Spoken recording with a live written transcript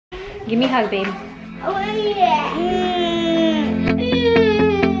Give me a hug, babe. Oh yeah.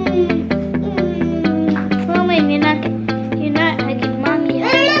 Roman, you're not hugging mommy. I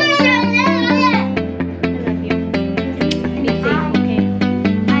love you. Be safe, okay?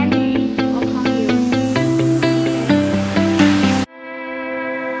 I'll call you.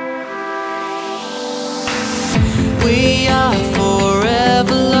 We are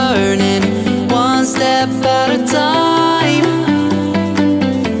forever learning, one step at a time.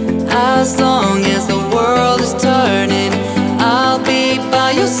 As long as the world is turning, I'll be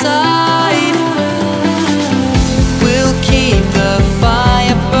by your side. We'll keep the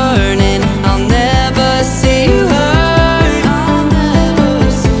fire burning, I'll never see you hurt.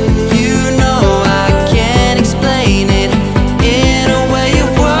 You know I can't explain it in a way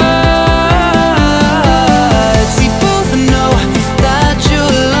of words. We both know that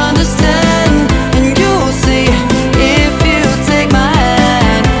you'll understand, and you'll see if you take my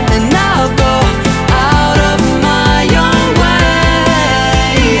hand, and I'll go out of my own way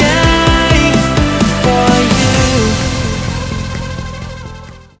for you.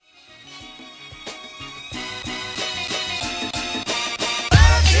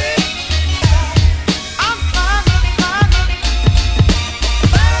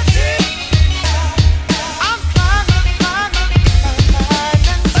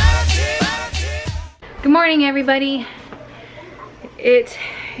 Good morning, everybody. It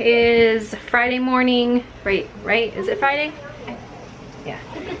is Friday morning. Right? Is it Friday? Yeah.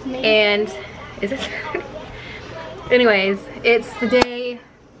 And is it? Anyways, it's the day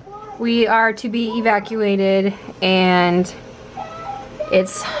we are to be evacuated, and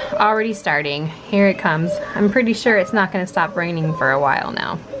it's already starting. Here it comes. I'm pretty sure it's not going to stop raining for a while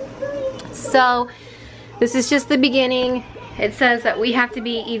now. So this is just the beginning. It says that we have to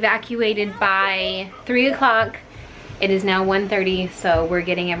be evacuated by 3 o'clock. It is now 1:30, so we're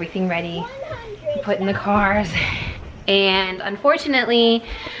getting everything ready, put in the cars. And unfortunately,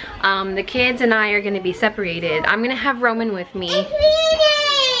 the kids and I are gonna be separated. I'm gonna have Roman with me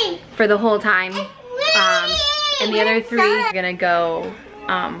for the whole time. And the other three are gonna go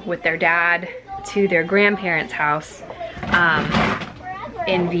with their dad to their grandparents' house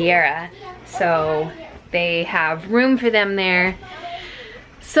in Vieira. So they have room for them there.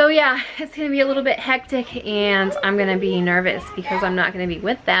 So yeah, it's gonna be a little bit hectic, and I'm gonna be nervous because I'm not gonna be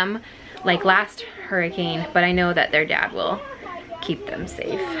with them like last hurricane, but I know that their dad will keep them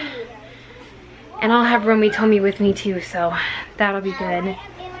safe. And I'll have Romy Tomy with me too, so that'll be good.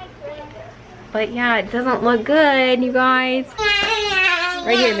 But yeah, it doesn't look good, you guys.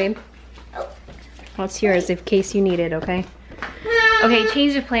 Right here, babe. What's yours in case you need it, okay? Okay,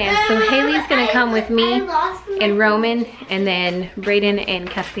 change of plans. So Haley's gonna come with me and Roman, and then Brayden and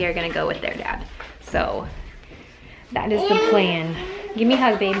Kesley are gonna go with their dad. So that is the plan. Give me a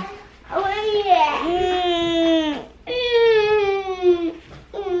hug, babe. Oh yeah.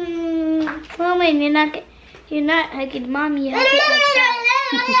 Roman, you're not hugging mommy. You're hugging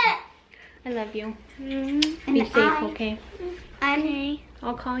myself. I love you. And Be safe, okay? Okay.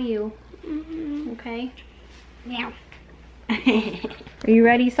 I'll call you. Okay? Meow. Are you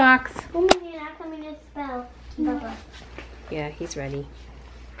ready, Socks? Roman, you're not coming to spell. Bubba. Yeah, he's ready.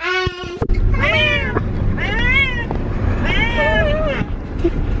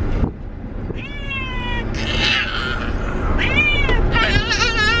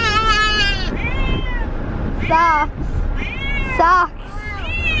 Socks. Socks.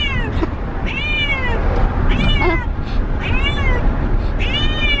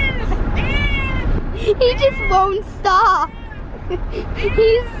 He just won't stop.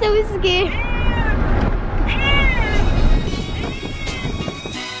 He's so scared.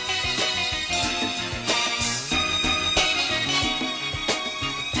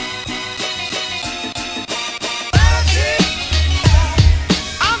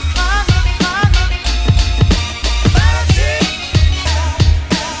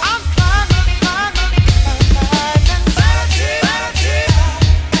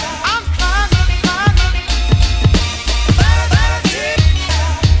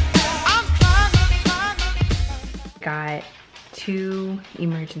 Got 2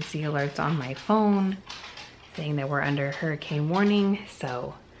 emergency alerts on my phone saying that we're under hurricane warning,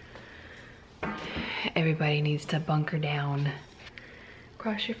 so everybody needs to bunker down.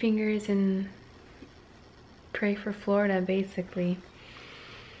 Cross your fingers and pray for Florida, basically.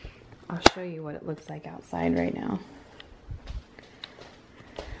 I'll show you what it looks like outside right now.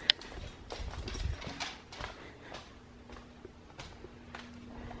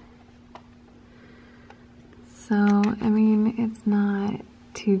 So, I mean, it's not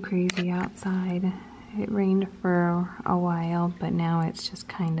too crazy outside. It rained for a while, but now it's just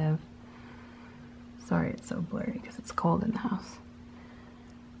kind of Sorry it's so blurry because it's cold in the house.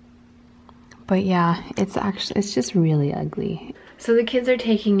 But yeah, it's just really ugly. So the kids are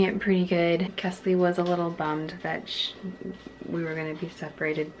taking it pretty good. Kesley was a little bummed that we were gonna be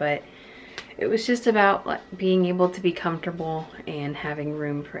separated, but it was just about like being able to be comfortable and having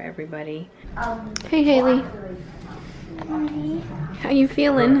room for everybody. Hey Haley. How you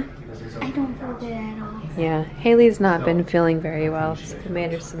feeling? I don't feel good at all. Yeah, Haley's not been feeling very well. So we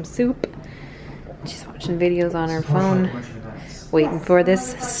made her some soup. She's watching videos on her phone, waiting for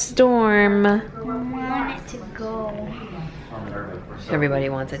this storm. I want it to go. Everybody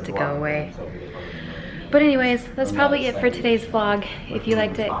wants it to go away. But anyways, that's probably it for today's vlog. If you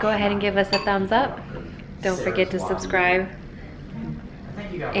liked it, go ahead and give us a thumbs up. Don't forget to subscribe.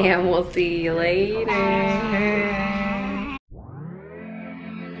 And we'll see you later.